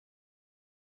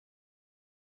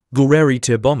Gorreri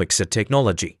Turbomixer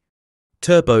technology.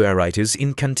 Turbo aerators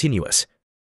in continuous.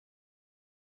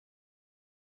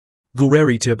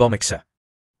 Gorreri Turbomixer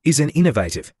is an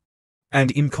innovative and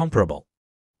incomparable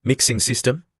mixing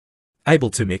system able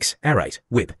to mix, aerate,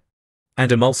 whip,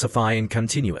 and emulsify in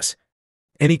continuous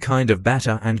any kind of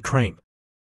batter and cream.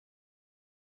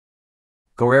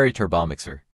 Gorreri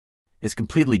Turbomixer is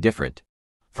completely different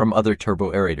from other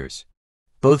turbo aerators,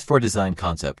 both for design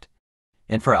concept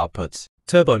and for outputs.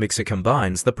 Turbomixer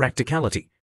combines the practicality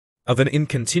of an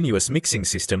in-continuous mixing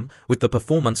system with the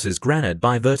performances granted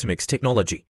by Vertimix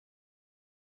technology.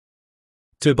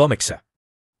 Turbomixer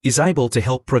is able to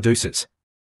help producers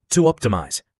to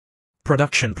optimize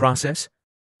production process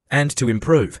and to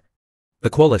improve the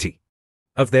quality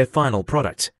of their final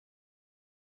products.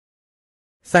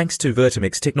 Thanks to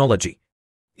Vertimix technology,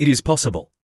 it is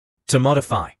possible to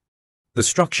modify the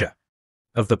structure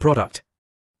of the product,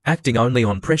 acting only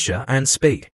on pressure and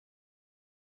speed.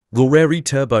 Gorreri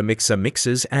Turbomixer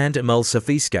mixes and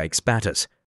emulsifies batters,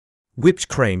 whipped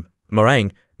cream,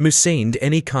 meringue, mousse and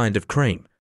any kind of cream.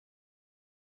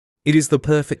 It is the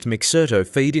perfect mixer to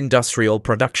feed industrial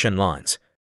production lines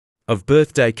of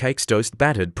birthday cakes, toast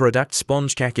battered products,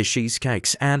 sponge cake,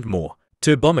 cheesecakes and more.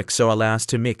 Turbomixer allows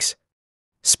to mix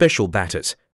special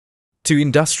batters to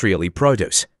industrially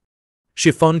produce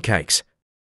chiffon cakes,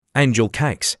 angel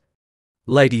cakes,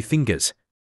 lady fingers.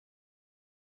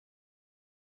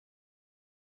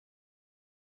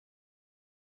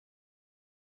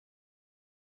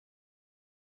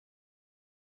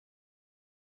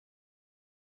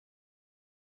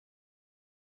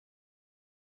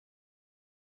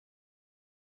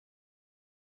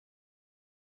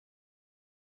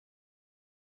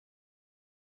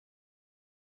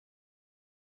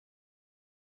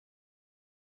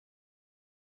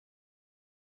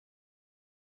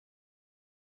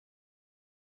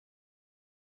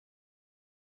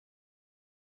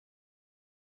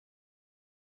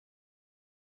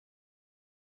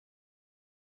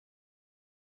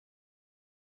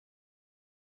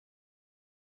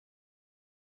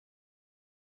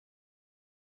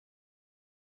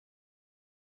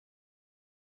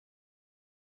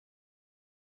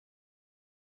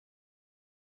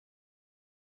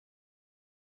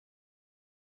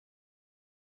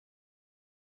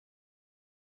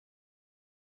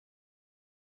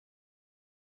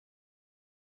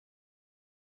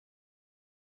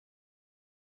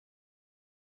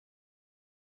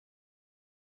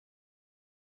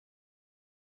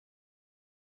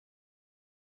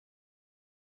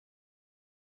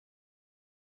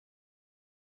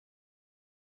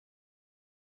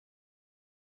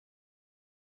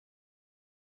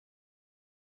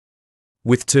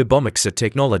 With Turbomixer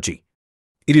technology,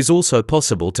 it is also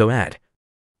possible to add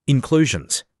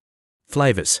inclusions,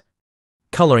 flavors,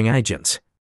 coloring agents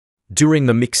during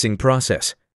the mixing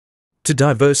process to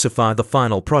diversify the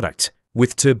final product.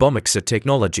 With Turbomixer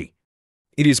technology,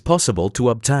 it is possible to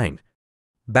obtain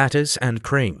batters and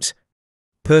creams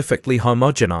perfectly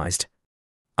homogenized,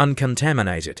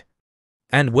 uncontaminated,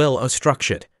 and well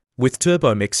structured. With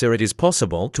Turbomixer, it is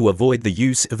possible to avoid the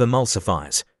use of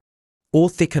emulsifiers or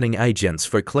thickening agents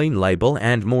for clean label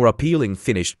and more appealing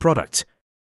finished products.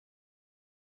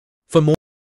 For more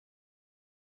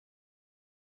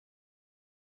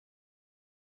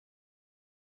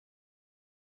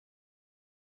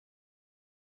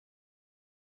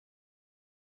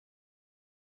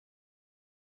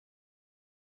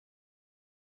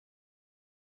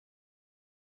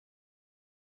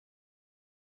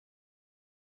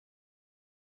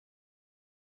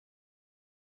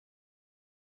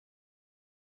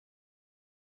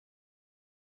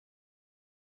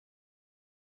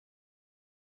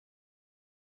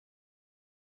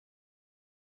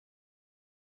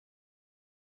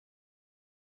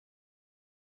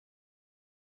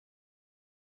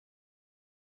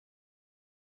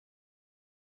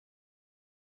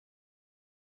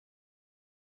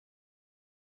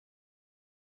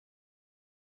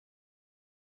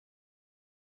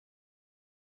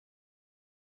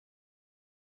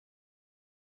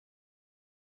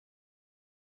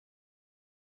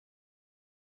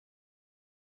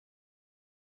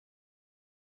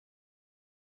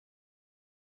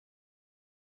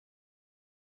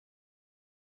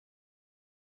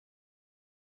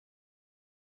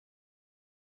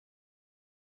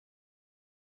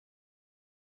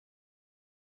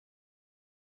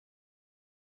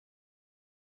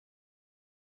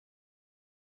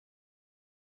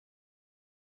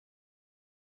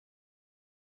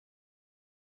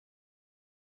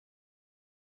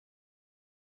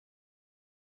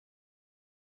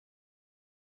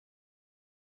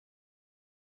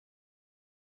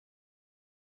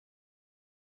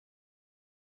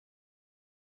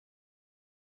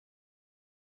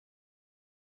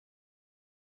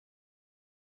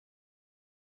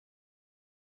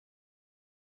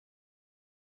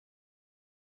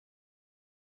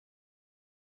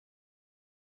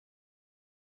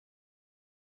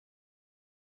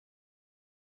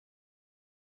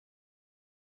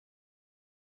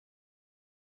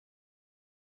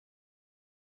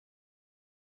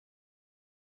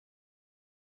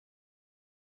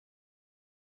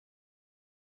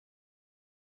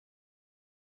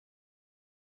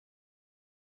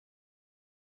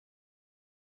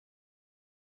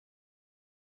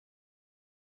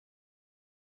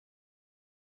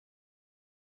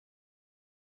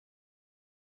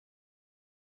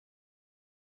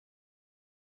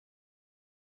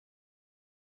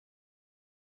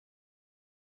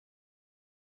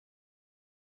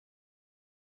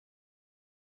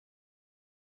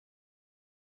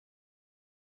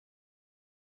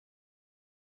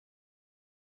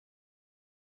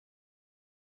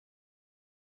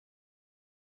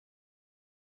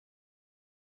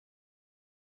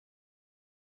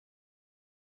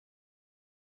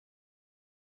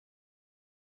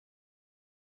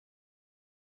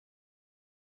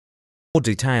more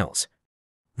details,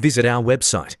 visit our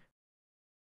website